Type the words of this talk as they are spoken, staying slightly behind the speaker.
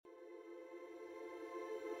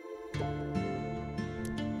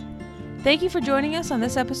Thank you for joining us on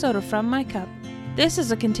this episode of From My Cup. This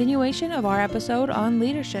is a continuation of our episode on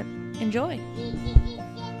leadership. Enjoy.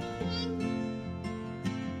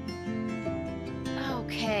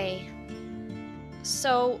 Okay.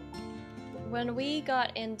 So when we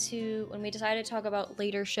decided to talk about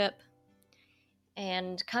leadership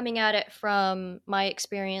and coming at it from my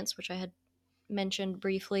experience, which I had mentioned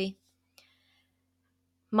briefly,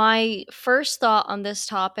 my first thought on this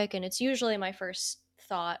topic, and it's usually my first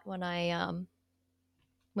thought when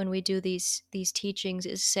we do these teachings,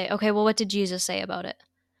 is say, okay, well, what did Jesus say about it?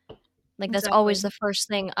 Like, that's always the first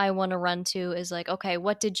thing I want to run to, is like, okay,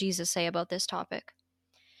 what did Jesus say about this topic?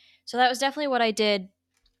 So that was definitely what I did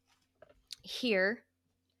here.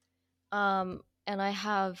 And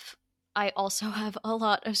I also have a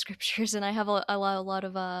lot of scriptures, and I have a lot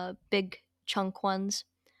of big chunk ones.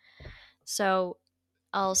 So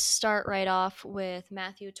I'll start right off with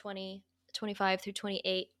Matthew 20:25 through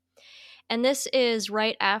 28. And this is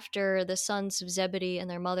right after the sons of Zebedee and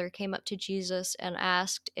their mother came up to Jesus and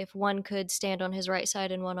asked if one could stand on his right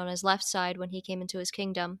side and one on his left side when he came into his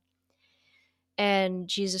kingdom. And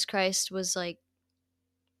Jesus Christ was like,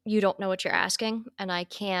 "You don't know what you're asking, and I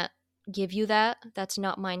can't give you that. That's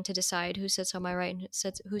not mine to decide who sits on my right and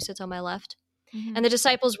who sits on my left." Mm-hmm. And the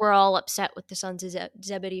disciples were all upset with the sons of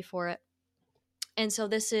Zebedee for it. And so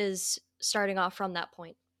this is starting off from that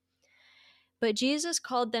point. But Jesus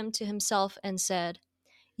called them to himself and said,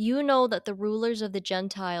 "You know that the rulers of the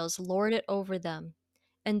Gentiles lord it over them,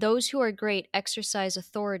 and those who are great exercise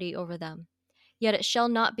authority over them. Yet it shall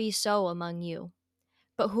not be so among you.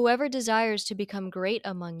 But whoever desires to become great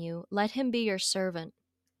among you, let him be your servant.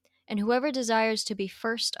 And whoever desires to be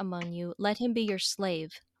first among you, let him be your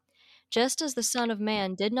slave. Just as the Son of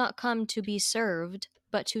Man did not come to be served,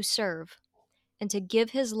 but to serve, and to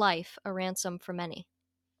give his life a ransom for many."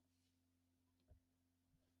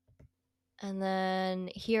 And then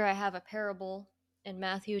here I have a parable in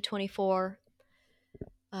Matthew 24,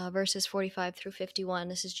 verses 45 through 51.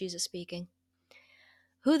 This is Jesus speaking.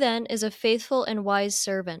 "Who then is a faithful and wise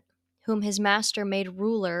servant, whom his master made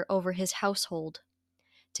ruler over his household,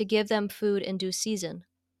 to give them food in due season?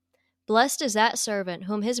 Blessed is that servant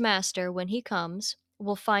whom his master, when he comes,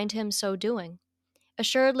 will find him so doing.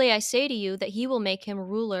 Assuredly I say to you that he will make him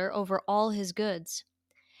ruler over all his goods.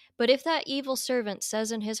 But if that evil servant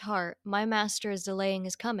says in his heart, 'My master is delaying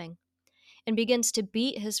his coming,' and begins to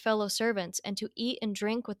beat his fellow servants and to eat and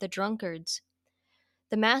drink with the drunkards,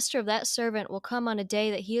 the master of that servant will come on a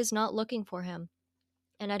day that he is not looking for him,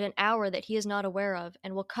 and at an hour that he is not aware of,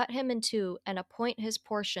 and will cut him in two and appoint his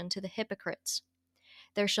portion to the hypocrites.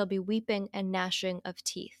 There shall be weeping and gnashing of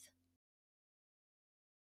teeth."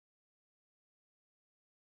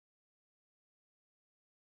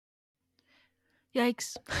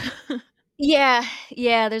 Yikes.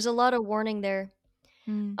 Yeah, there's a lot of warning there.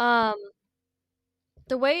 The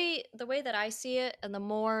way that I see it, and the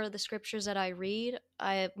more the scriptures that I read,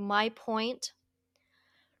 my point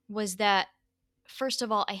was that, first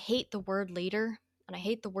of all, I hate the word leader, and I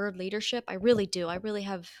hate the word leadership. I really do. I really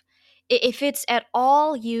have. If it's at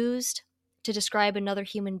all used to describe another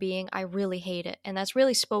human being, I really hate it, and that's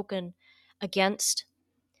really spoken against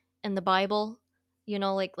in the Bible. You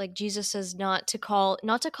know, like Jesus says not to call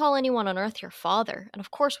anyone on earth your father, and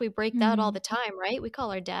of course we break that all the time, right? We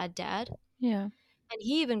call our dad. Yeah. And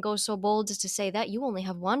he even goes so bold as to say that you only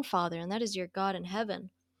have one father, and that is your God in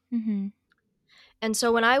heaven. Mm-hmm. And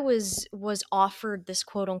so when I was offered this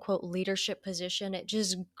quote unquote leadership position, it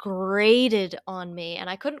just grated on me,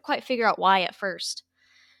 and I couldn't quite figure out why at first.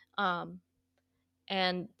 And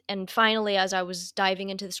finally, as I was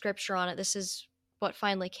diving into the scripture on it, this is what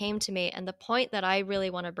finally came to me. And the point that I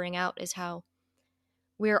really want to bring out is how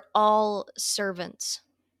we're all servants.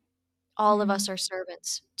 All of us are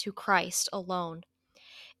servants to Christ alone.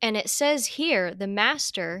 And it says here, the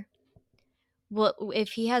master will,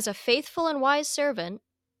 if he has a faithful and wise servant,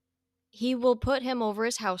 he will put him over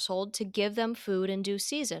his household to give them food in due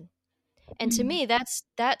season. And to me,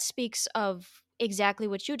 that speaks of exactly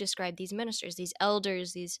what you described, these ministers, these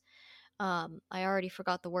elders, these I already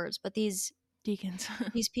forgot the words, but these Deacons.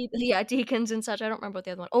 these people, yeah, deacons and such. I don't remember what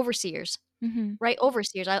the other one, overseers, right?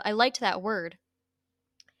 Overseers. I liked that word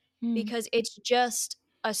because it's just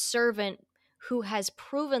a servant who has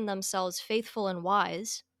proven themselves faithful and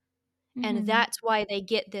wise. And that's why they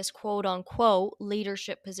get this quote unquote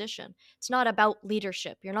leadership position. It's not about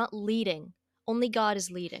leadership. You're not leading. Only God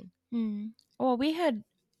is leading. Well, we had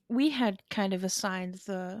kind of assigned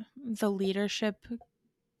the leadership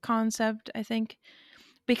concept, I think,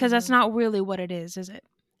 because that's not really what it is it?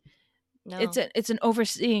 No. It's an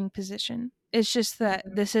overseeing position. It's just that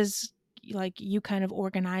this is like you kind of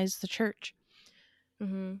organize the church.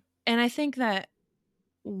 Mm-hmm. And I think that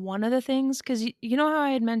one of the things, because you know how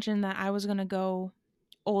I had mentioned that I was going to go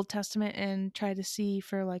Old Testament and try to see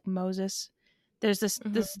for like Moses. There's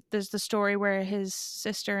Mm-hmm. there's the story where his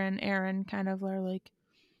sister and Aaron kind of are like,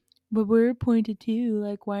 but we're appointed too.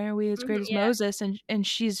 Like, why aren't we as great as Yeah. Moses? And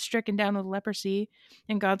she's stricken down with leprosy,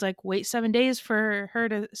 and God's like, wait 7 days for her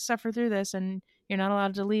to suffer through this, and you're not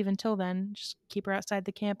allowed to leave until then. Just keep her outside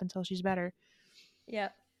the camp until she's better. Yeah.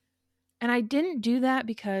 And I didn't do that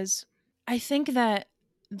because I think that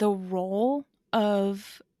the role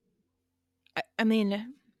of, I mean,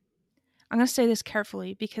 I'm going to say this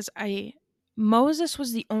carefully because Moses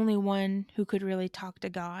was the only one who could really talk to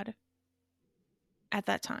God at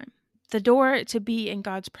that time. The door to be in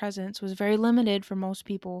God's presence was very limited for most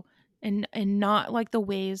people, and not like the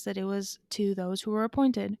ways that it was to those who were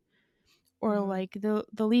appointed, or Mm-hmm. like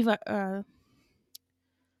the Levi.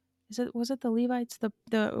 Was it the Levites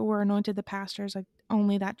the were anointed the pastors? Like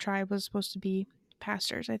only that tribe was supposed to be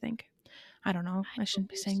pastors. I think. I don't know. I shouldn't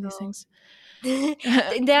be Believe saying these so. things.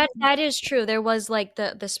 That is true. There was like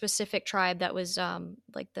the specific tribe that was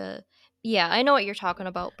like the yeah, I know what you're talking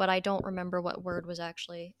about, but I don't remember what word was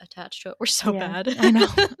actually attached to it. We're so Yeah, bad. I know.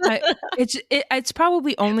 It's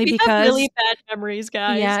probably only We have because, really bad memories,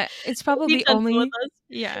 guys. yeah, it's Be probably gentle with only, us.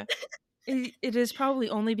 yeah. It is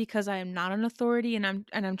probably only because I am not an authority, and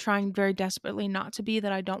I'm trying very desperately not to be,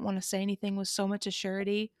 that I don't want to say anything with so much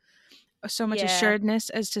assurity, or so much Yeah.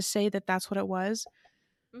 assuredness as to say that that's what it was.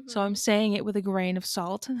 So I'm Mm-hmm. saying it with a grain of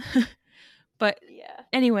salt. But Yeah.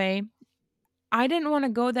 anyway, I didn't want to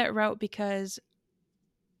go that route because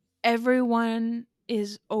everyone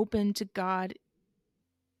is open to God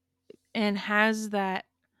and has that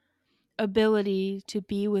ability to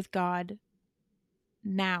be with God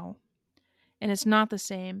now. And it's not the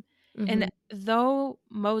same. Mm-hmm. And though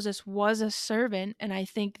Moses was a servant, and I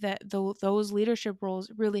think that those leadership roles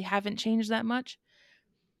really haven't changed that much,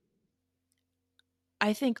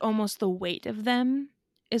 I think almost the weight of them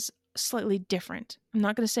is slightly different. I'm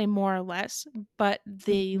not going to say more or less, but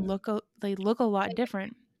Mm-hmm. they look a lot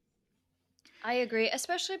different. I agree,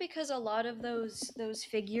 especially because a lot of those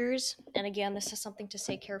figures, and again, this is something to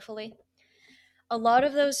say carefully. A lot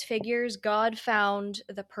of those figures, God found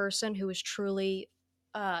the person who was truly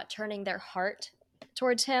turning their heart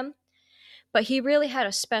towards Him, but He really had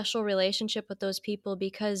a special relationship with those people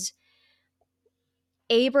because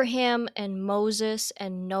Abraham and Moses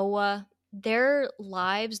and Noah, their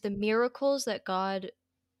lives, the miracles that God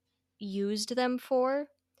used them for,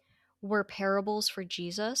 were parables for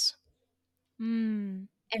Jesus. Mm,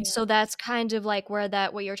 And yeah. so that's kind of like where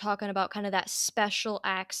that what you're talking about, kind of that special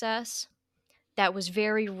access that was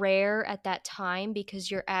very rare at that time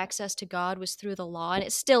because your access to God was through the law, and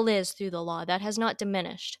it still is through the law. That has not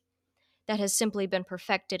diminished. That has simply been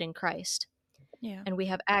perfected in Christ, Yeah. and we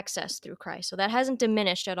have access through Christ. So that hasn't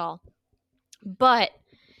diminished at all. But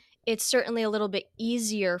it's certainly a little bit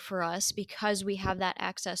easier for us because we have that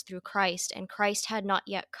access through Christ, and Christ had not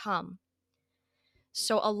yet come.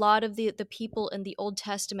 So a lot of the people in the Old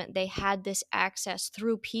Testament, they had this access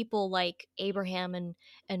through people like Abraham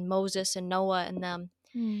and Moses and Noah and them.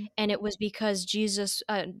 Mm, And it was because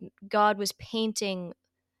God was painting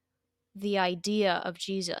the idea of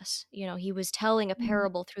Jesus. You know, He was telling a mm.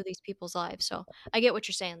 parable through these people's lives. So I get what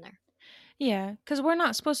you're saying there. Yeah, because we're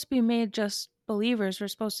not supposed to be made just believers. We're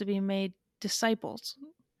supposed to be made disciples.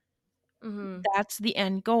 Mm-hmm. That's the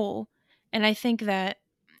end goal. And I think that,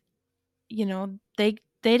 they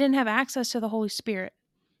didn't have access to the Holy Spirit,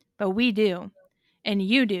 but we do, and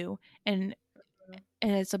you do, and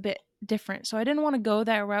it's a bit different. So I didn't want to go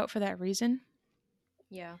that route for that reason.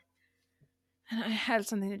 Yeah. And I had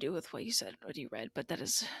something to do with what you said, what you read, but that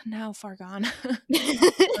is now far gone. Far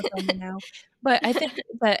from me now. But I think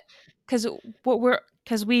that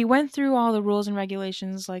because we went through all the rules and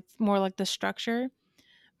regulations, like more like the structure,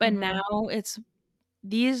 but Mm-hmm. now it's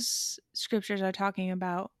these scriptures are talking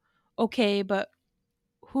about, okay, but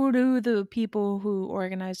who do the people who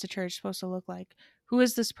organize the church supposed to look like? Who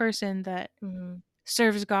is this person that Mm-hmm.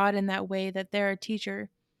 serves God in that way, that they're a teacher?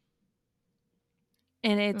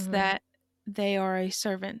 And it's Mm-hmm. that they are a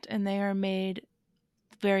servant and they are made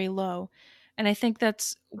very low. And I think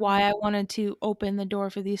that's why I wanted to open the door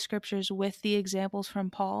for these scriptures with the examples from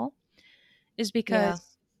Paul, is Yeah.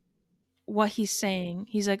 because what he's saying,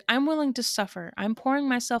 he's like, I'm willing to suffer. I'm pouring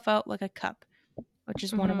myself out like a cup, which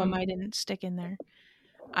is one of them Mm-hmm. I didn't stick in there.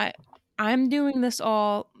 I I'm doing this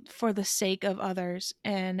all for the sake of others,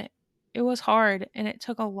 and it was hard and it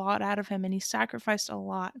took a lot out of him, and he sacrificed a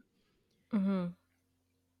lot. Mm-hmm.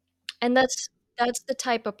 And that's the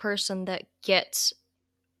type of person that gets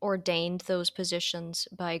ordained those positions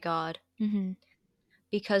by God Mm-hmm.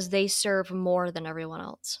 because they serve more than everyone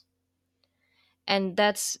else. And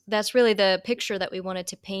that's really the picture that we wanted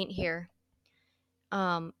to paint here.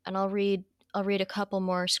 And I'll read a couple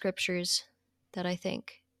more scriptures that I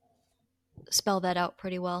think spell that out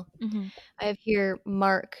pretty well. Mm-hmm. I have here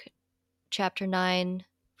Mark chapter 9,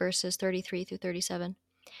 verses 33 through 37.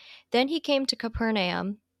 Then he came to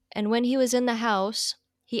Capernaum, and when he was in the house,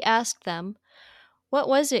 he asked them, "What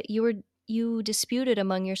was it you disputed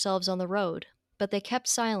among yourselves on the road?" But they kept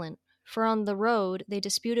silent, for on the road they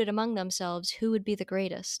disputed among themselves who would be the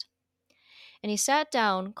greatest. And he sat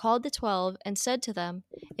down, called the 12, and said to them,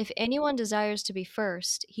 "If anyone desires to be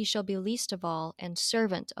first, he shall be least of all and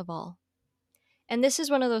servant of all." And this is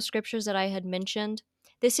one of those scriptures that I had mentioned.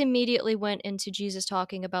 This immediately went into Jesus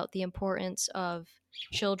talking about the importance of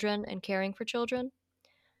children and caring for children,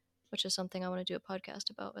 which is something I want to do a podcast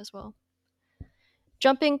about as well.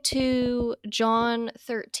 Jumping to John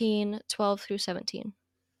 13, 12 through 17.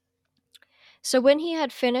 So when he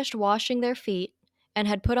had finished washing their feet and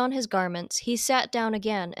had put on his garments, he sat down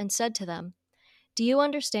again and said to them, "Do you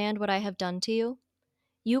understand what I have done to you?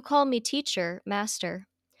 You call me teacher, master,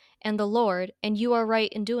 and the Lord, and you are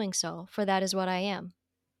right in doing so, for that is what I am.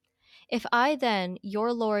 If I then,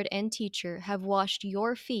 your Lord and teacher, have washed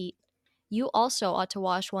your feet, you also ought to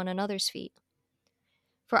wash one another's feet.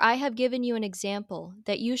 For I have given you an example,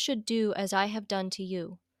 that you should do as I have done to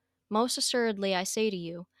you. Most assuredly I say to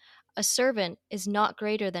you, a servant is not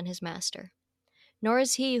greater than his master, nor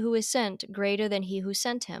is he who is sent greater than he who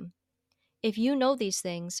sent him. If you know these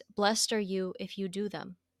things, blessed are you if you do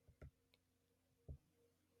them."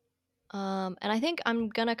 And I think I'm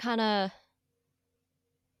gonna kind of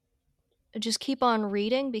just keep on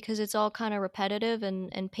reading because it's all kind of repetitive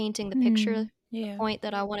and painting the picture, the Yeah. point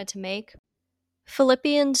that I wanted to make.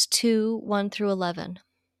 Philippians 2, 1 through 11.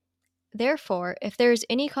 Therefore, if there is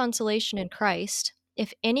any consolation in Christ,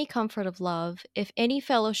 if any comfort of love, if any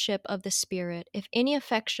fellowship of the Spirit, if any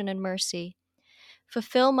affection and mercy,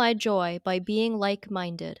 fulfill my joy by being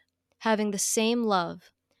like-minded, having the same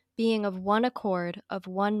love, being of one accord, of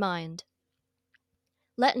one mind.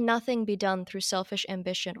 Let nothing be done through selfish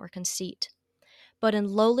ambition or conceit, but in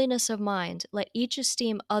lowliness of mind let each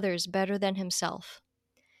esteem others better than himself.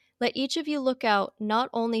 Let each of you look out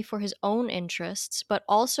not only for his own interests, but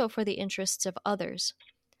also for the interests of others.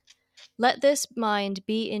 Let this mind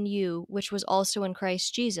be in you, which was also in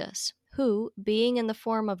Christ Jesus, who, being in the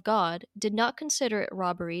form of God, did not consider it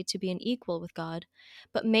robbery to be an equal with God,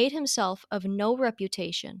 but made himself of no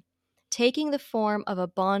reputation, taking the form of a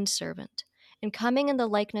bondservant, and coming in the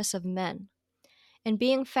likeness of men. And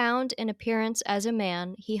being found in appearance as a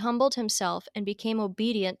man, he humbled himself and became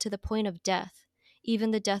obedient to the point of death,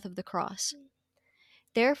 even the death of the cross.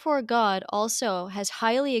 Therefore God also has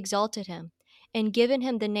highly exalted him, and given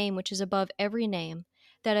him the name which is above every name,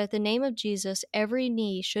 that at the name of Jesus every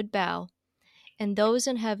knee should bow, and those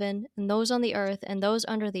in heaven, and those on the earth, and those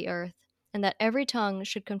under the earth, and that every tongue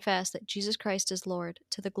should confess that Jesus Christ is Lord,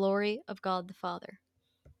 to the glory of God the Father.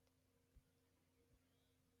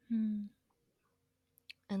 Mm.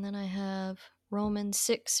 And then I have Romans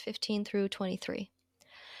 6, 15 through 23.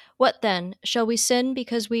 What then? Shall we sin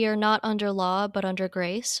because we are not under law, but under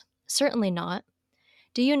grace? Certainly not.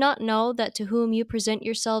 Do you not know that to whom you present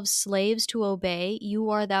yourselves slaves to obey, you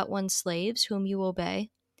are that one slaves whom you obey?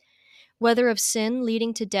 Whether of sin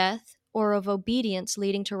leading to death, or of obedience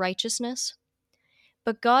leading to righteousness?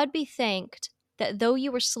 But God be thanked that though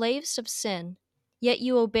you were slaves of sin, yet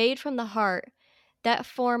you obeyed from the heart that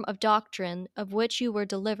form of doctrine of which you were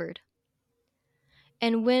delivered.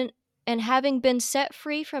 And having been set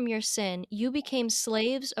free from your sin, you became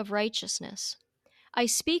slaves of righteousness. I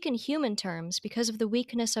speak in human terms because of the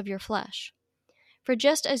weakness of your flesh. For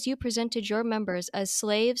just as you presented your members as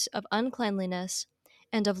slaves of uncleanliness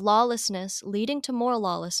and of lawlessness leading to more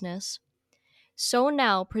lawlessness, so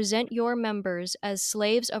now present your members as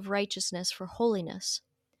slaves of righteousness for holiness.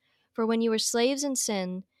 For when you were slaves in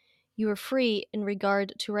sin, you were free in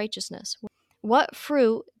regard to righteousness. What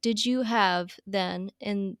fruit did you have then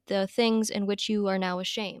in the things in which you are now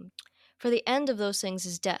ashamed? For the end of those things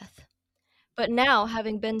is death. But now,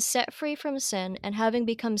 having been set free from sin and having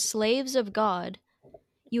become slaves of God,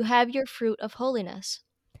 you have your fruit of holiness,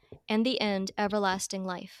 and the end everlasting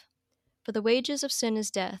life. For the wages of sin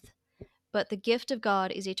is death, but the gift of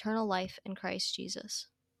God is eternal life in Christ Jesus.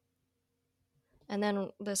 And then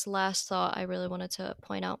this last thought I really wanted to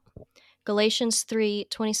point out. Galatians 3,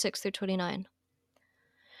 26 through 29.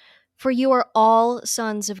 For you are all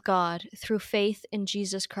sons of God through faith in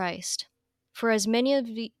Jesus Christ. For as many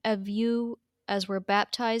of you as were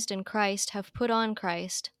baptized in Christ, have put on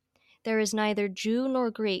Christ. There is neither Jew nor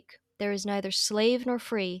Greek, there is neither slave nor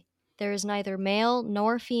free, there is neither male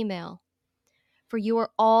nor female, for you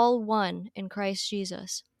are all one in Christ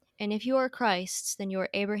Jesus. And if you are Christ's, then you are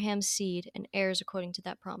Abraham's seed and heirs according to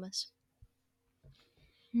that promise.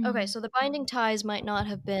 Okay, so the binding ties might not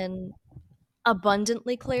have been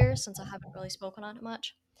abundantly clear since I haven't really spoken on it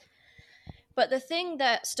much. But the thing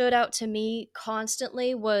that stood out to me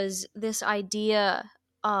constantly was this idea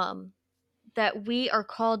that we are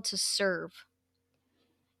called to serve.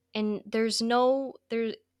 And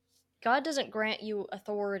God doesn't grant you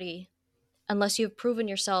authority unless you've proven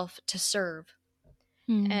yourself to serve.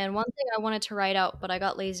 And one thing I wanted to write out, but I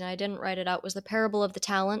got lazy and I didn't write it out, was the parable of the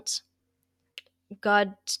talents.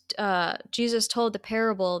 Jesus told the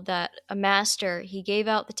parable that a master, he gave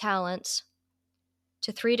out the talents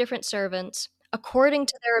to 3 different servants according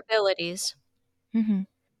to their abilities. Mm-hmm.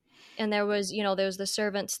 And there was the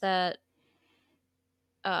servants that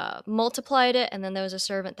multiplied it, and then there was a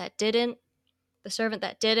servant that didn't. The servant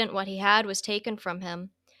that didn't, what he had was taken from him.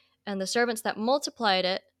 And the servants that multiplied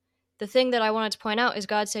it, the thing that I wanted to point out is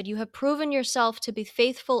God said, you have proven yourself to be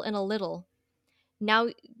faithful in a little. Now,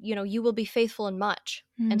 you will be faithful in much.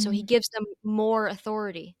 Mm-hmm. And so he gives them more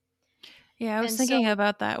authority. Yeah, I was thinking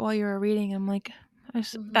about that while you were reading. I'm like,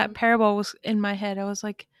 that parable was in my head. I was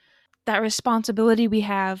like, that responsibility we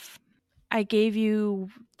have, I gave you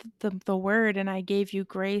the word and I gave you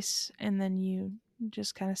grace, and then you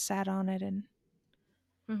just kind of sat on it, and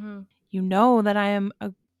you know that I am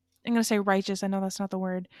I'm going to say righteous. I know that's not the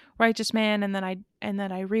word. Righteous man, and then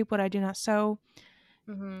I reap what I do not sow.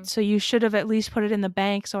 So you should have at least put it in the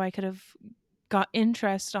bank so I could have got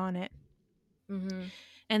interest on it.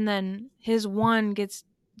 And then his one gets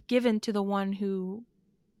given to the one who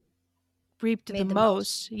reaped the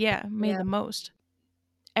most. Yeah, made the most.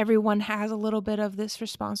 Everyone has a little bit of this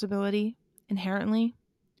responsibility inherently.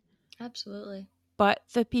 Absolutely. But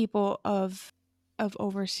the people of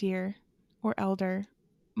overseer or elder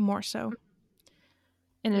more so.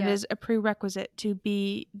 And it is a prerequisite to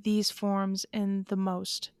be these forms in the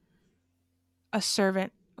most a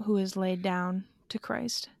servant who is laid down to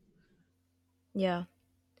Christ. Yeah.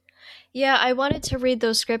 Yeah, I wanted to read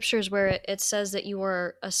those scriptures where it says that you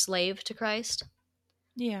were a slave to Christ.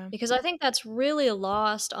 Yeah. Because I think that's really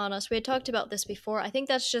lost on us. We had talked about this before. I think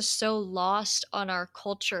that's just so lost on our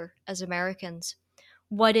culture as Americans.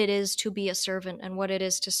 What it is to be a servant and what it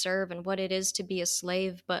is to serve and what it is to be a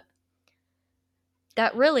slave. But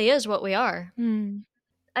that really is what we are.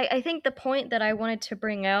 I think the point that I wanted to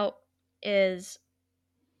bring out is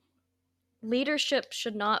leadership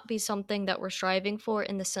should not be something that we're striving for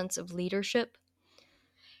in the sense of leadership.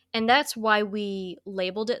 And that's why we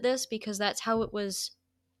labeled it this, because that's how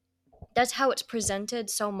it's presented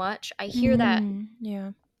so much. I hear that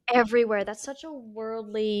everywhere. That's such a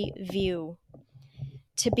worldly view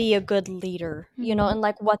to be a good leader, and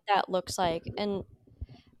like what that looks like. And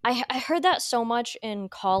I heard that so much in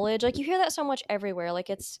college. Like you hear that so much everywhere. Like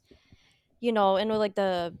it's, and like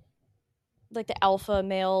the alpha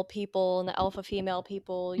male people and the alpha female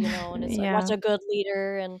people, and it's like what's a good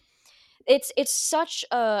leader, and it's such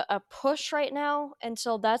a push right now. And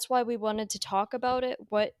so that's why we wanted to talk about it,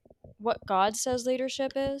 what God says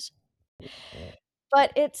leadership is.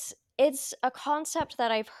 But it's a concept that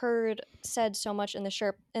I've heard said so much in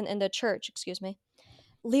the church, excuse me.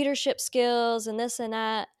 Leadership skills and this and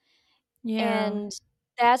that. Yeah. And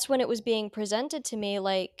that's when it was being presented to me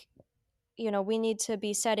like, we need to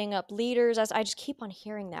be setting up leaders. As I just keep on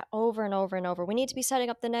hearing that over and over and over. We need to be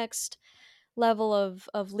setting up the next level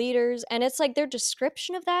of leaders. And it's like their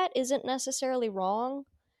description of that isn't necessarily wrong,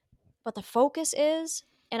 but the focus is.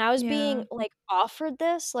 And I was being like offered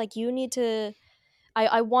this, like you need to,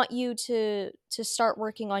 I want you to start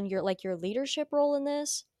working on your leadership role in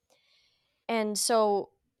this. And so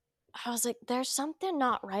I was like, there's something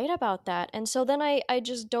not right about that. And so then I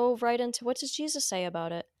just dove right into, what does Jesus say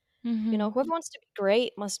about it? Whoever wants to be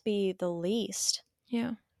great must be the least.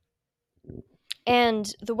 Yeah.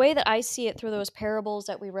 And the way that I see it through those parables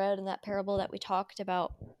that we read and that parable that we talked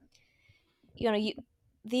about,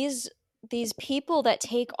 these people that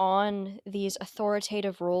take on these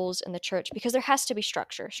authoritative roles in the church, because there has to be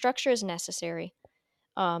structure. Structure is necessary,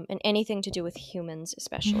 and anything to do with humans,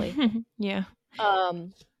 especially. Yeah.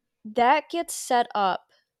 That gets set up.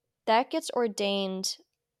 That gets ordained.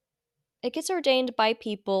 It gets ordained by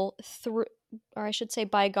people through, or I should say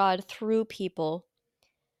by God through people,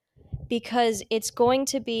 because it's going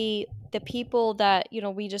to be the people that,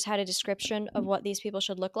 we just had a description of what these people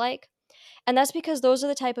should look like. And that's because those are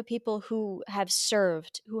the type of people who have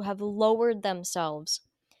served, who have lowered themselves.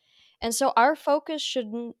 And so our focus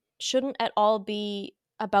shouldn't at all be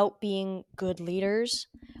about being good leaders.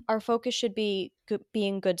 Our focus should be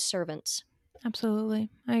being good servants. Absolutely.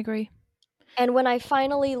 I agree. And when I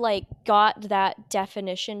finally like got that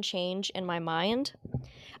definition change in my mind,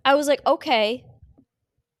 I was like, okay,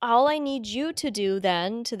 all I need you to do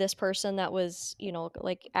then, to this person that was,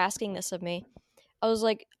 like asking this of me, I was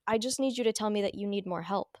like, I just need you to tell me that you need more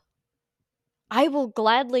help. I will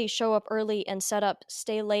gladly show up early and set up,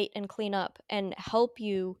 stay late and clean up and help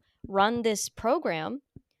you run this program.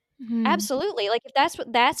 Mhm. Absolutely. Like if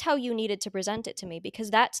that's how you needed to present it to me, because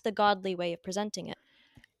that's the godly way of presenting it.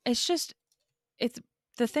 It's just, it's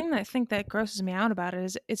the thing that I think that grosses me out about it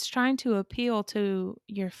is it's trying to appeal to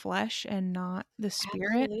your flesh and not the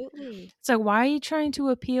spirit. Absolutely. So why are you trying to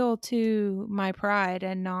appeal to my pride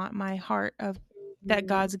and not my heart of that Mhm.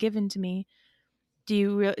 God's given to me? Do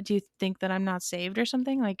you think that I'm not saved or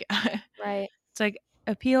something? Like Right. it's like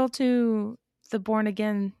appeal to the born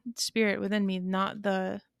again spirit within me, not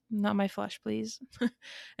my flesh, please.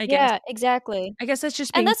 I guess. Yeah, exactly. I guess that's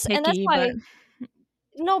just And being that's picky, but why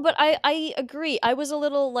no, but I agree. I was a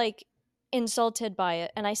little like insulted by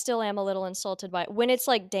it, and I still am a little insulted by it when it's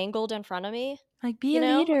like dangled in front of me, like be you a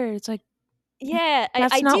know? leader. It's like Yeah,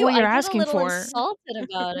 that's not what I you're get a asking little for. insulted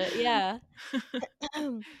about it. Yeah.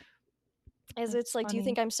 As it's That's like, do you funny.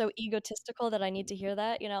 think I'm so egotistical that I need to hear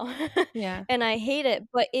that, Yeah. And I hate it,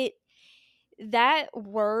 but that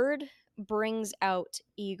word brings out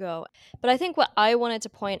ego. But I think what I wanted to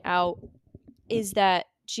point out is that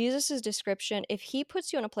Jesus's description, if he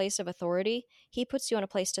puts you in a place of authority, he puts you in a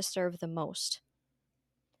place to serve the most.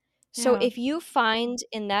 So Yeah. if you find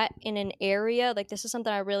in an area, like this is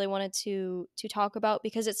something I really wanted to talk about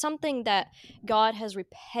because it's something that God has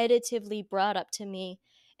repetitively brought up to me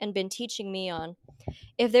and been teaching me on.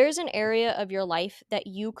 If there's an area of your life that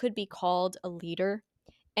you could be called a leader,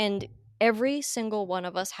 and every single one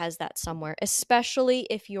of us has that somewhere, especially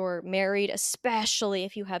if you're married, especially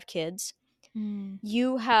if you have kids, Mm,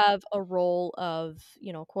 you have a role of,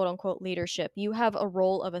 quote unquote leadership. You have a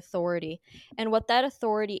role of authority. And what that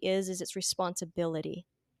authority is its responsibility.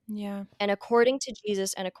 yeah. And according to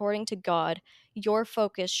Jesus and according to God, your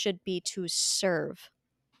focus should be to serve.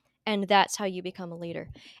 And that's how you become a leader.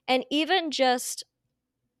 And even just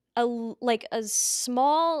a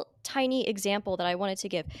small tiny example that I wanted to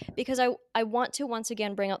give, because I want to once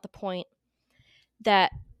again bring out the point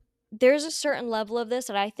that there's a certain level of this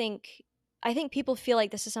that I think people feel like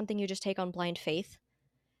this is something you just take on blind faith,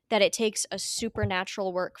 that it takes a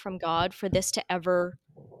supernatural work from God for this to ever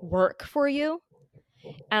work for you.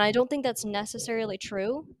 And I don't think that's necessarily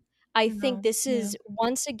true. I think No. this Yeah. is,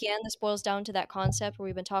 once again, this boils down to that concept where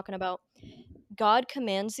we've been talking about. God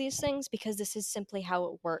commands these things because this is simply how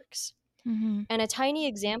it works. Mhm. And a tiny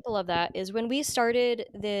example of that is when we started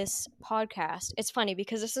this podcast. It's funny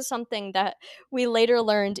because this is something that we later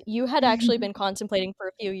learned you had actually been contemplating for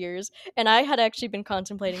a few years, and I had actually been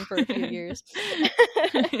contemplating for a few years.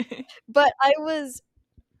 But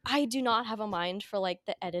I do not have a mind for like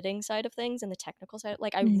the editing side of things and the technical side.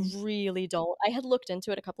 Like I Mm. really don't. I had looked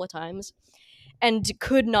into it a couple of times and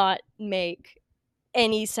could not make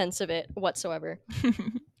any sense of it whatsoever.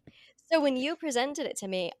 So when you presented it to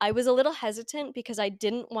me, I was a little hesitant because I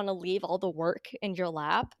didn't want to leave all the work in your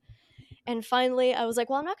lap. And finally, I was like,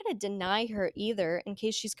 well, I'm not going to deny her either in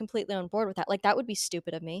case she's completely on board with that. Like, that would be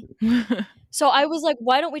stupid of me. So I was like,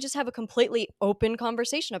 why don't we just have a completely open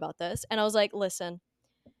conversation about this? And I was like, listen,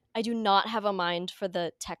 I do not have a mind for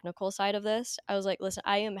the technical side of this. I was like, listen,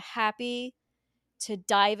 I am happy to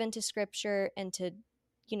dive into scripture and to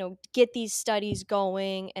get these studies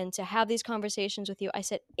going and to have these conversations with you. I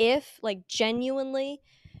said, if like genuinely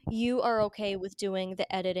you are okay with doing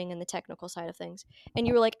the editing and the technical side of things, and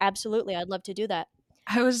you were like, absolutely, I'd love to do that.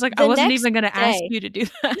 I was like, I The wasn't next even gonna ask day, you to do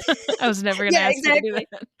that. I was never gonna yeah, ask you to do exactly.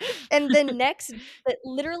 And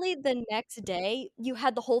literally the next day, you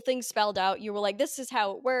had the whole thing spelled out. You were like, this is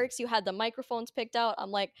how it works. You had the microphones picked out.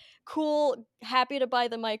 I'm like, cool, happy to buy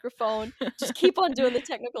the microphone. Just keep on doing the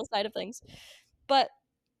technical side of things. But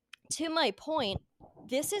to my point,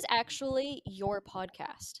 this is actually your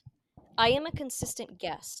podcast. I am a consistent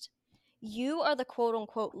guest. You are the quote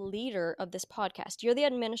unquote leader of this podcast. You're the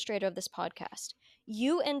administrator of this podcast.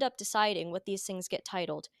 You end up deciding what these things get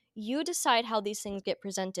titled. You decide how these things get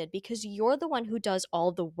presented because you're the one who does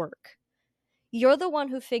all the work. You're the one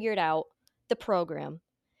who figured out the program.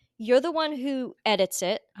 You're the one who edits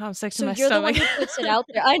it. Oh, I'm sick to So my you're the one stomach. who puts it out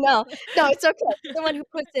there. I know. No, it's okay. You're the one who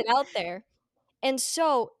puts it out there. And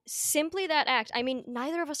so, simply that act, I mean,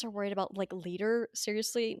 neither of us are worried about like leader.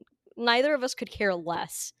 Seriously, neither of us could care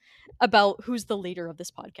less about who's the leader of this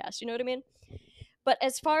podcast. You know what I mean? But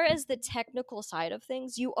as far as the technical side of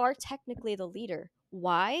things, you are technically the leader.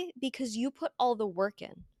 Why? Because you put all the work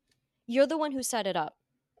in. You're the one who set it up.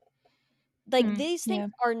 Like, these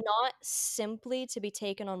things Yeah. are not simply to be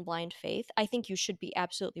taken on blind faith. I think you should be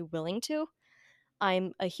absolutely willing to.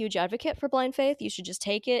 I'm a huge advocate for blind faith. You should just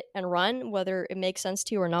take it and run, whether it makes sense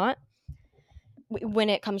to you or not, when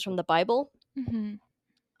it comes from the Bible.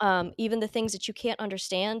 Mm-hmm. Even the things that you can't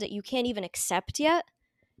understand, that you can't even accept yet,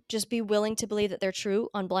 just be willing to believe that they're true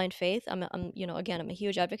on blind faith. I'm again, I'm a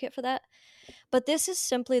huge advocate for that. But this is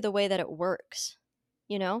simply the way that it works,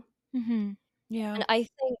 you know? Mm-hmm. Yeah. And I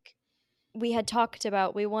think we had talked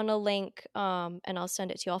about, we want to link, and I'll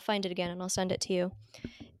send it to you. I'll find it again and I'll send it to you.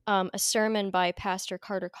 A sermon by Pastor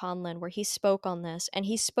Carter Conlon where he spoke on this, and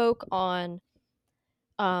he spoke on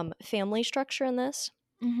family structure in this.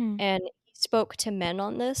 Mm-hmm. And he spoke to men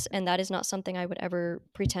on this, and that is not something I would ever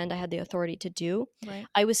pretend I had the authority to do. Right.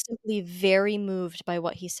 I was simply very moved by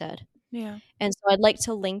what he said. Yeah. And so I'd like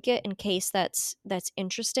to link it in case that's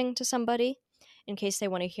interesting to somebody, in case they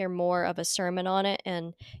want to hear more of a sermon on it.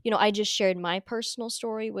 And, I just shared my personal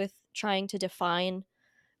story with trying to define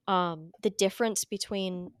the difference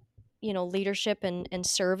between, leadership and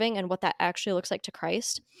serving, and what that actually looks like to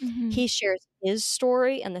Christ. Mm-hmm. He shares his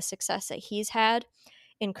story and the success that he's had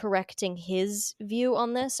in correcting his view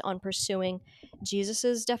on this, on pursuing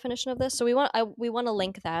Jesus's definition of this. So we want to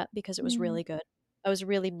link that because it was really good. I was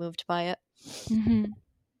really moved by it. Mm-hmm.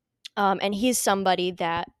 And he's somebody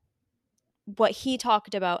that what he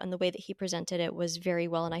talked about and the way that he presented it was very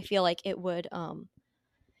well, and I feel like it would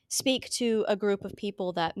speak to a group of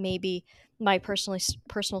people that maybe my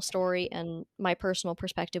personal story and my personal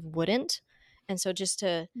perspective wouldn't. And so just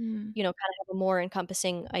to kind of have a more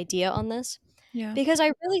encompassing idea on this. Yeah. Because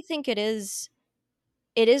I really think it is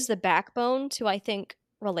the backbone to, I think,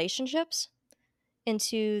 relationships,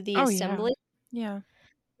 into the assembly. Yeah.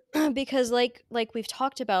 Because like we've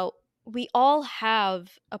talked about, we all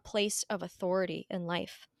have a place of authority in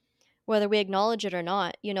life, whether we acknowledge it or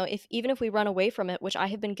not. Even if we run away from it, which I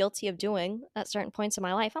have been guilty of doing at certain points in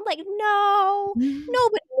my life, I'm like, no,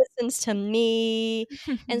 nobody listens to me.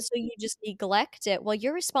 And so you just neglect it. Well,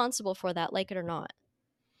 you're responsible for that, like it or not.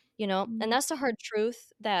 And that's the hard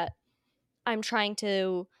truth that I'm trying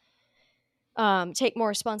to take more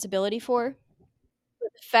responsibility for.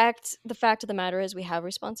 But the fact of the matter is, we have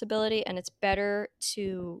responsibility, and it's better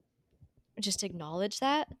to just acknowledge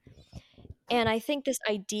that. And I think this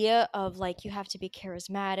idea of, like, you have to be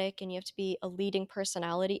charismatic and you have to be a leading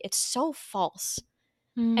personality, it's so false.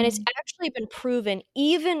 And it's actually been proven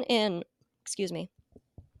even in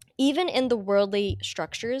the worldly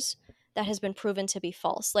structures, that has been proven to be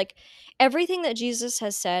false. Like, everything that Jesus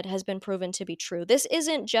has said has been proven to be true. This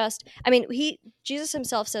isn't just, Jesus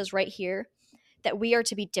himself says right here that we are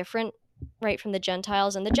to be different, right, from the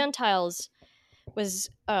Gentiles. And the Gentiles was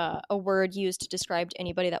a word used to describe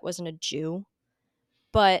anybody that wasn't a Jew.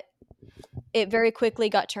 But it very quickly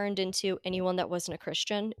got turned into anyone that wasn't a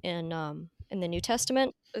Christian in the New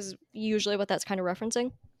Testament, is usually what that's kind of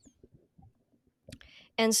referencing.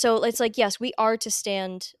 And so it's like, yes, we are to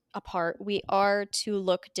stand apart. We are to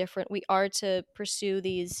look different. We are to pursue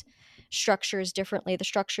these structures differently, the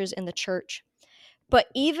structures in the church. But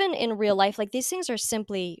even in real life, like, these things are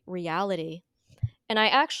simply reality. And I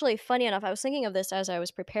actually, funny enough, I was thinking of this as I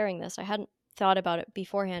was preparing this. I hadn't thought about it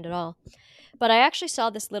beforehand at all. But I actually saw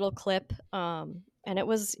this little clip, and it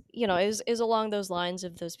was, it was along those lines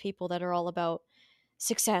of those people that are all about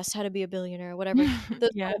success, how to be a billionaire, whatever, those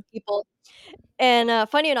kind of people. And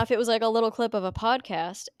funny enough, it was like a little clip of a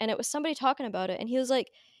podcast, and it was somebody talking about it, and he was like,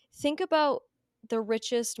 think about the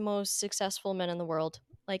richest, most successful men in the world,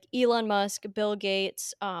 like Elon Musk, Bill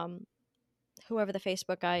Gates, whoever the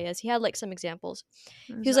Facebook guy is. He had like some examples.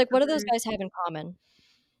 He was like, what do those guys have in common?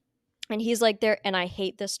 And he's like, and I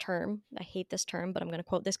hate this term, but I'm going to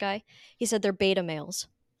quote this guy. He said, they're beta males.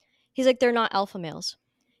 He's like, they're not alpha males.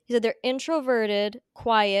 He said, they're introverted,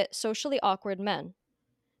 quiet, socially awkward men.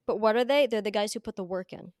 But what are they? They're the guys who put the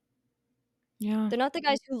work in. Yeah. They're not the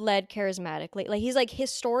guys who led charismatically. Like, he's like,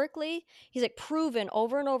 historically, he's like, proven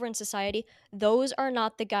over and over in society, those are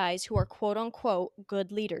not the guys who are quote unquote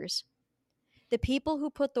good leaders. The people who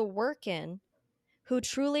put the work in, who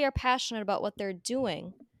truly are passionate about what they're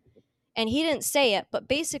doing. And he didn't say it, but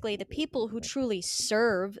basically the people who truly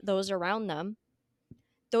serve those around them,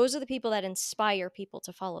 those are the people that inspire people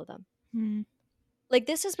to follow them. Like,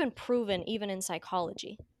 this has been proven even in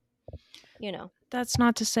psychology. That's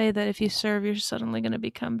not to say that if you serve, you're suddenly going to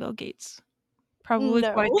become Bill Gates. Probably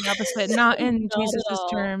quite the opposite. Not in Jesus'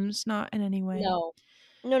 terms, not in any way. No,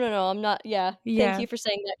 I'm not. Yeah. Thank you for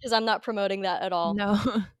saying that, because I'm not promoting that at all. No.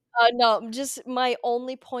 No, just my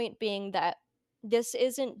only point being that this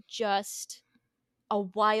isn't just a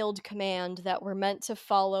wild command that we're meant to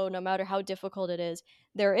follow no matter how difficult it is.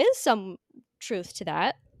 There is some truth to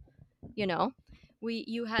that, you know.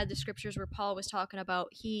 You had the scriptures where Paul was talking about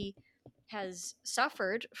he has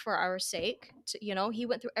suffered for our sake. He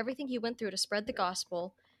went through everything he went through to spread the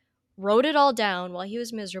gospel, wrote it all down while he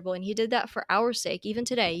was miserable, and he did that for our sake, even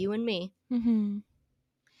today, you and me. Mm-hmm.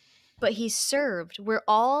 But he served. We're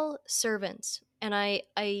all servants. And I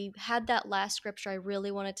had that last scripture I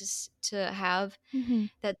really wanted to have, Mm-hmm.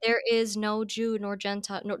 that there is no Jew nor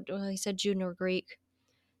Gentile, he said Jew nor Greek.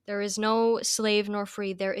 There is no slave nor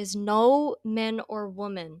free. There is no man or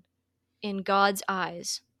woman in God's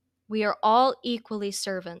eyes. We are all equally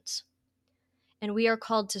servants, and we are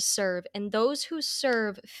called to serve. And those who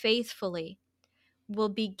serve faithfully will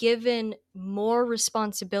be given more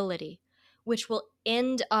responsibility, which will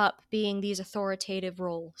end up being these authoritative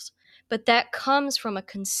roles. But that comes from a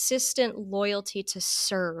consistent loyalty to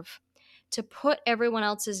serve, to put everyone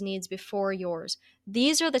else's needs before yours.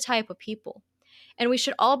 These are the type of people. And we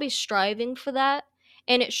should all be striving for that.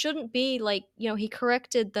 And it shouldn't be like, he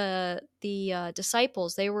corrected the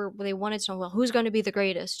disciples. They wanted to know, well, who's going to be the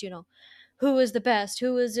greatest, who is the best,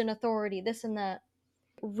 who is in authority, this and that.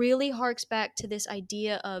 Really harks back to this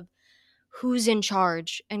idea of who's in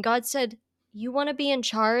charge. And God said, you want to be in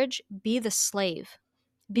charge? Be the slave,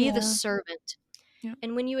 be the Yeah. servant. Yeah.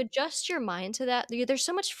 And when you adjust your mind to that, there's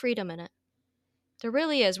so much freedom in it. There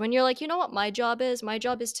really is. When you're like, you know what my job is? My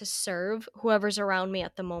job is to serve whoever's around me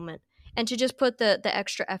at the moment and to just put the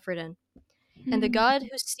extra effort in. And the Mm-hmm. God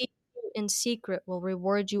who sees you in secret will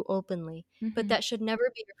reward you openly. But Mm-hmm. that should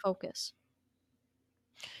never be your focus.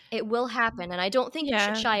 It will happen. And I don't think you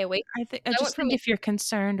should Yeah. shy away. I I went just from think if you're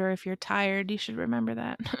concerned or if you're tired, you should remember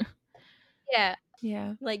that. yeah,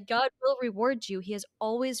 Yeah. like God will reward you. He has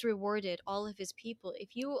always rewarded all of his people.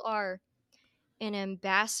 If you are an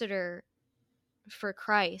ambassador for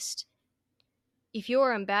Christ, if you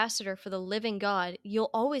are ambassador for the living God, you'll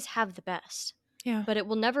always have the best. Yeah. But it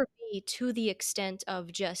will never be to the extent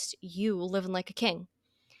of just you living like a king.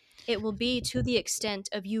 It will be to the extent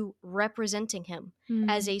of you representing him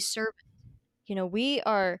as Mm. a servant.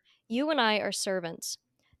 You and I are servants.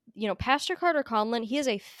 Pastor Carter Conlon, he is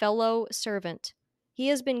a fellow servant. He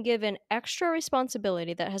has been given extra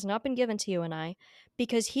responsibility that has not been given to you and I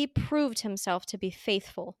because he proved himself to be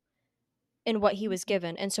faithful in what he was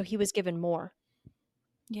given, and so he was given more.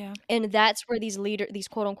 Yeah. And that's where these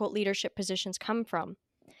quote unquote leadership positions come from.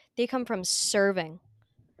 They come from serving,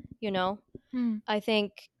 Mm. I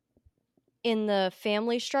think in the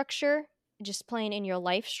family structure, just plain in your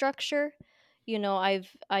life structure,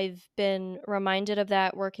 I've been reminded of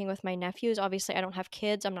that working with my nephews. Obviously, I don't have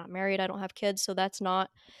kids. I'm not married. I don't have kids, so that's not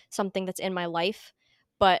something that's in my life.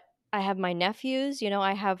 But I have my nephews,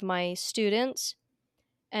 I have my students,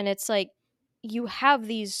 and it's like you have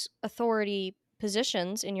these authority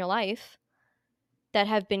positions in your life that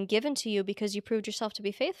have been given to you because you proved yourself to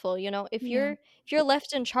be faithful. If Yeah. you're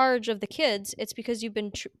left in charge of the kids, it's because you've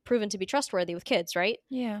been proven to be trustworthy with kids, right?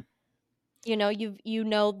 Yeah.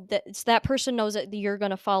 That it's that person knows that you're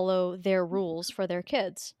going to follow their rules for their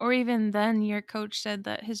kids. Or even then, your coach said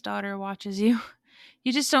that his daughter watches you.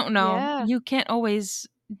 You just don't know. Yeah. You can't always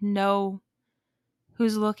know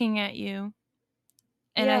who's looking at you.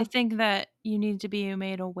 And I Yeah. think that you need to be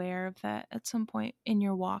made aware of that at some point in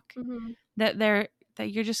your walk. Mhm. That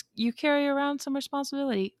you carry around some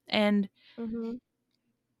responsibility, and Mhm.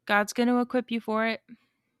 God's going to equip you for it.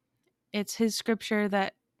 It's his scripture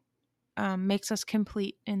that makes us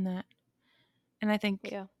complete in that. And I think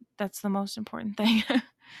Yeah. that's the most important thing.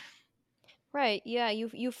 Right. Yeah,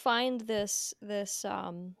 you find this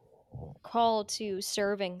call to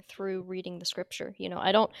serving through reading the scripture.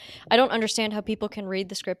 I don't understand how people can read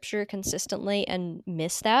the scripture consistently and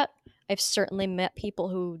miss that. I've certainly met people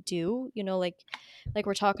who do, like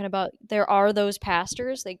we're talking about, there are those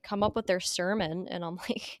pastors, they come up with their sermon and I'm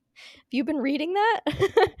like, have you been reading that?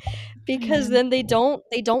 Because Yeah. then they don't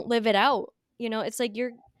live it out. It's like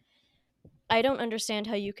I don't understand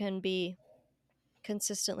how you can be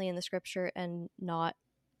consistently in the scripture and not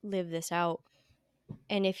live this out.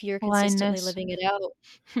 And if you're consistently Blindness. living it out,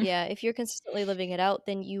 yeah, if you're consistently living it out,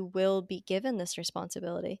 then you will be given this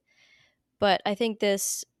responsibility. But I think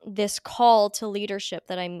this call to leadership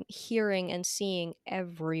that I'm hearing and seeing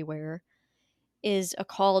everywhere is a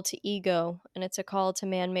call to ego, and it's a call to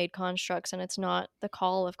man-made constructs, and it's not the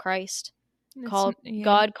call of Christ. Yeah.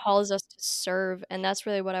 God calls us to serve, and that's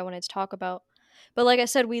really what I wanted to talk about. But like I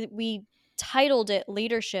said, we titled it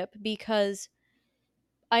leadership because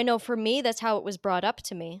I know for me that's how it was brought up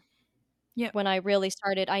to me. Yep. when I really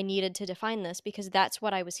started, I needed to define this because that's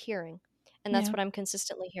what I was hearing. And that's Yeah. what I'm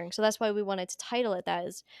consistently hearing. So that's why we wanted to title it that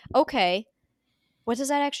is, okay, what does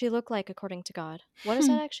that actually look like according to God? What does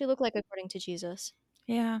that actually look like according to Jesus?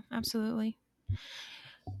 Yeah, absolutely.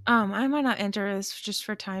 I might not enter this just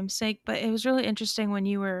for time's sake, but it was really interesting when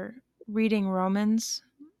you were reading Romans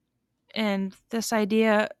and this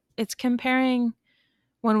idea, it's comparing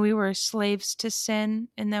when we were slaves to sin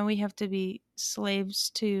and then we have to be slaves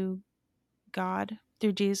to God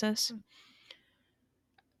through Jesus.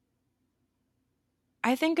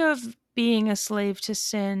 I think of being a slave to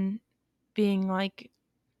sin being like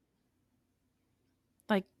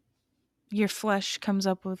your flesh comes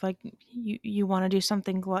up with like you want to do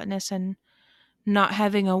something gluttonous and not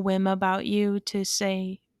having a whim about you to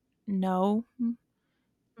say no, not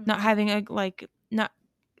Mm-hmm. having a like not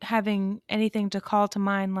having anything to call to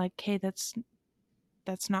mind like hey that's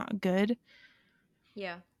not good,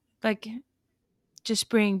 Yeah. like just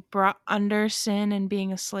being brought under sin and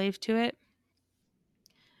being a slave to it.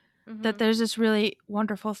 That Mm-hmm. there's this really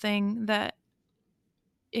wonderful thing that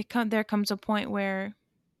there comes a point where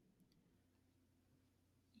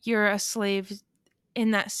you're a slave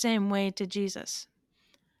in that same way to Jesus.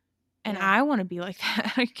 And Yeah. I want to be like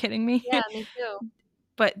that. Are you kidding me? Yeah, me too.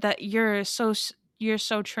 But that you're so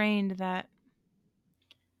trained that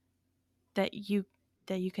you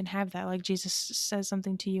that you can have that. Like Jesus says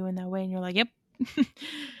something to you in that way, and you're like, "Yep,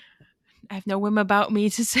 I have no whim about me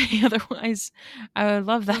to say otherwise." I would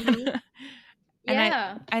love Mm-hmm. that, and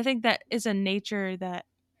Yeah. I think that is a nature that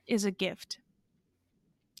is a gift,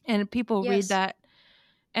 and people read Yes. that,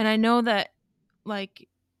 and I know that like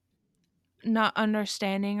not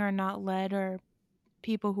understanding or not led or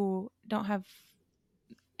people who don't have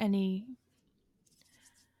any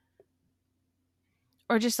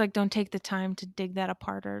or just like don't take the time to dig that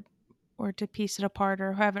apart or to piece it apart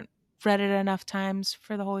or haven't read it enough times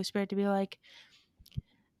for the Holy Spirit to be like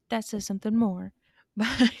that says something more.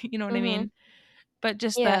 But you know what I Mm-hmm. mean? But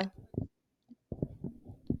just that Yeah.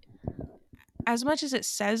 as much as it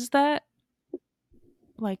says that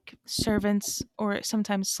like servants or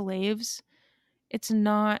sometimes slaves, it's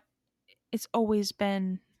not it's always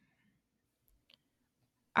been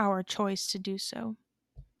our choice to do so.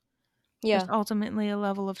 There's Yeah. ultimately a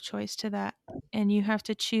level of choice to that and you have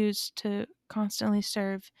to choose to constantly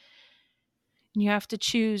serve. You have to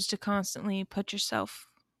choose to constantly put yourself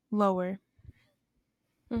lower.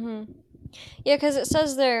 Mm-hmm. Yeah, because it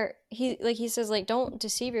says there, he says like, don't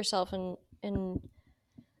deceive yourself, and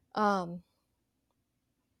um,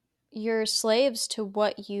 you're slaves to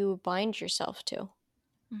what you bind yourself to.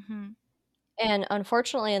 Mm-hmm. And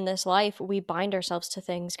unfortunately, in this life, we bind ourselves to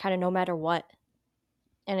things kind of no matter what.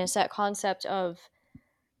 And it's that concept of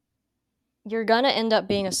you're gonna end up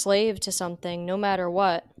being a slave to something no matter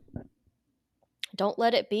what. Don't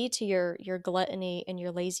let it be to your gluttony and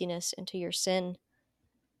your laziness and to your sin.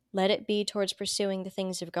 Let it be towards pursuing the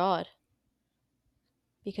things of God.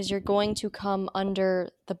 Because you're going to come under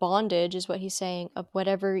the bondage, is what he's saying, of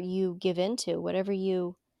whatever you give into, whatever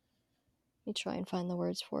you. Let me try and find the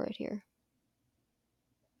words for it here.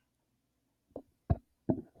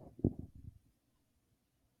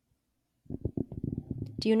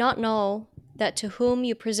 Do you not know that to whom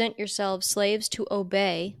you present yourselves slaves to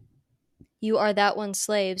obey, you are that one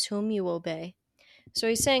slaves whom you obey? So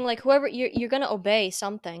he's saying, like, whoever you're going to obey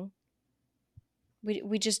something.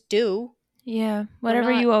 We just do. Yeah, We're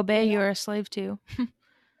whatever not, you obey, you're a slave to.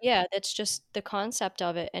 yeah, that's just the concept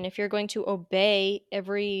of it. And if you're going to obey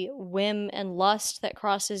every whim and lust that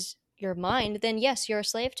crosses your mind, then yes, you're a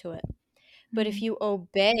slave to it. But if you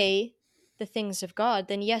obey the things of God,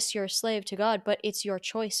 then yes, you're a slave to God, but it's your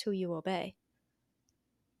choice who you obey.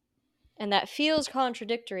 And that feels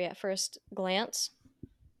contradictory at first glance,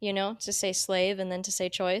 to say slave and then to say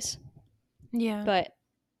choice. Yeah, But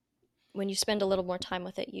when you spend a little more time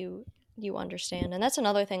with it, you understand. And that's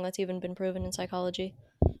another thing that's even been proven in psychology.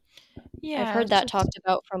 I've yeah, heard it's that just talked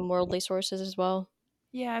about from worldly sources as well.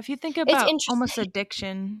 yeah. If you think It's about almost interesting.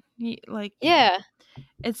 addiction, like Yeah.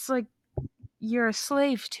 it's like you're a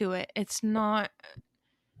slave to it. It's not.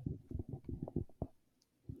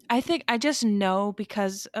 I think I just know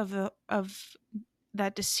because of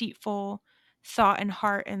that deceitful thought and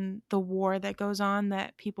heart and the war that goes on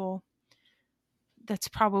that people that's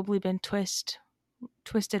probably been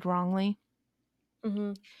twisted wrongly.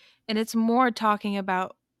 Mm-hmm. And it's more talking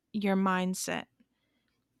about your mindset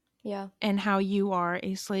Yeah. and how you are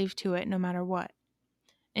a slave to it no matter what.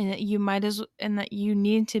 And that you might as and that you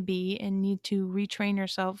need to be and need to retrain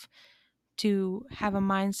yourself to have a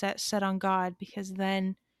mindset set on God because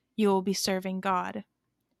then you will be serving God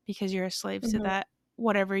because you're a slave to Mm-hmm. that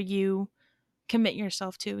whatever you commit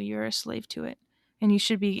yourself to. You're a slave to it, and you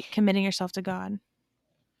should be committing yourself to God.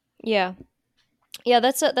 Yeah.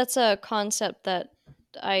 That's a concept that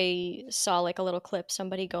I saw, like a little clip,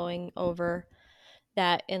 somebody going over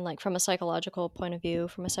that in, like, from a psychological point of view,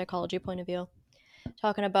 from a psychology point of view,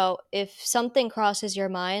 talking about if something crosses your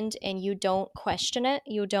mind and you don't question it,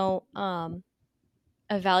 you don't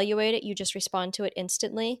evaluate it, you just respond to it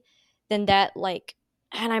instantly, then that, like,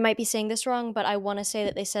 and I might be saying this wrong, but I want to say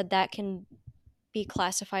that they said that can be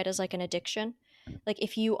classified as like an addiction. Like,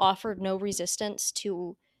 if you offered no resistance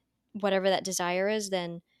to whatever that desire is,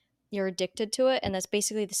 then you're addicted to it, and that's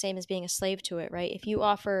basically the same as being a slave to it, right? If you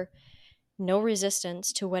offer no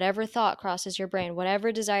resistance to whatever thought crosses your brain,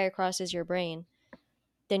 whatever desire crosses your brain,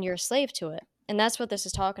 then you're a slave to it. And that's what this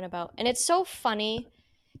is talking about. And it's so funny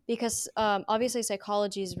because obviously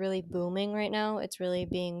psychology is really booming right now. It's really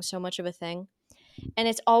being so much of a thing. And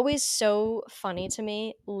it's always so funny to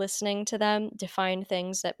me listening to them define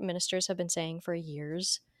things that ministers have been saying for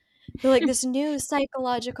years. They're like, this new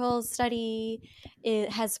psychological study,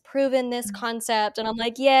 it has proven this concept. And I'm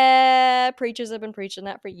like, yeah, preachers have been preaching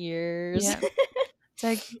that for years. Yeah. It's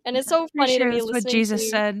like, and it's so funny to me that's listening what Jesus to...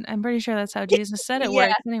 said. I'm pretty sure that's how Jesus said it Yeah.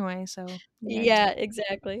 works anyway. So Yeah,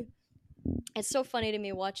 exactly. It's so funny to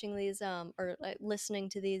me watching these or listening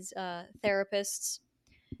to these therapists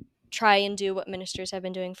try and do what ministers have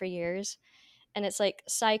been doing for years. And it's like,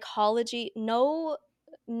 psychology, no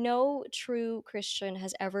true Christian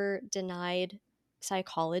has ever denied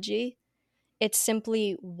psychology. It's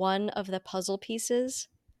simply one of the puzzle pieces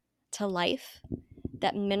to life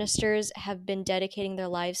that ministers have been dedicating their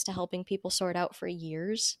lives to helping people sort out for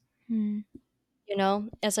years. You know,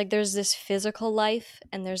 it's like there's this physical life,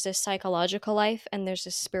 and there's this psychological life, and there's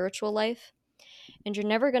this spiritual life. And you're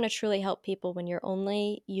never going to truly help people when you're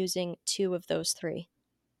only using two of those three.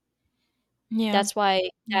 Yeah. That's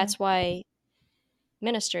why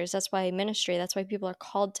ministers, that's why ministry, that's why people are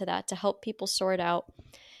called to that, to help people sort out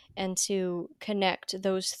and to connect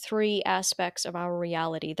those three aspects of our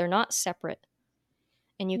reality. They're not separate,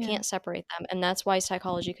 and you can't separate them. And that's why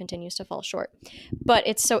psychology continues to fall short. But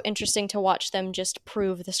it's so interesting to watch them just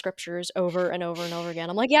prove the scriptures over and over and over again.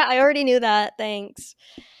 I'm like, yeah, I already knew that. Thanks.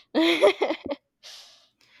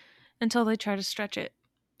 Until they try to stretch it,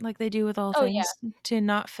 like they do with all things, to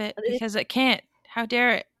not fit, because it can't. How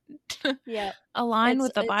dare it? Yeah. Align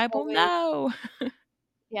with the Bible? Always... No.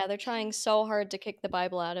 Yeah, they're trying so hard to kick the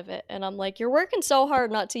Bible out of it. And I'm like, you're working so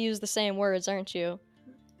hard not to use the same words, aren't you?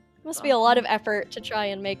 Must be a lot of effort to try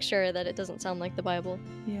and make sure that it doesn't sound like the Bible.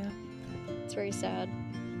 Yeah. It's very sad.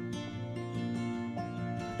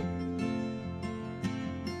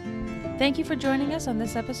 Thank you for joining us on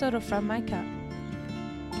this episode of From My Cup.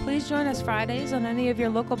 Please join us Fridays on any of your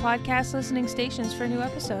local podcast listening stations for new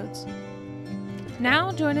episodes.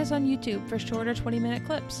 Now join us on YouTube for shorter 20-minute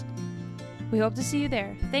clips. We hope to see you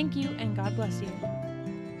there. Thank you, and God bless you.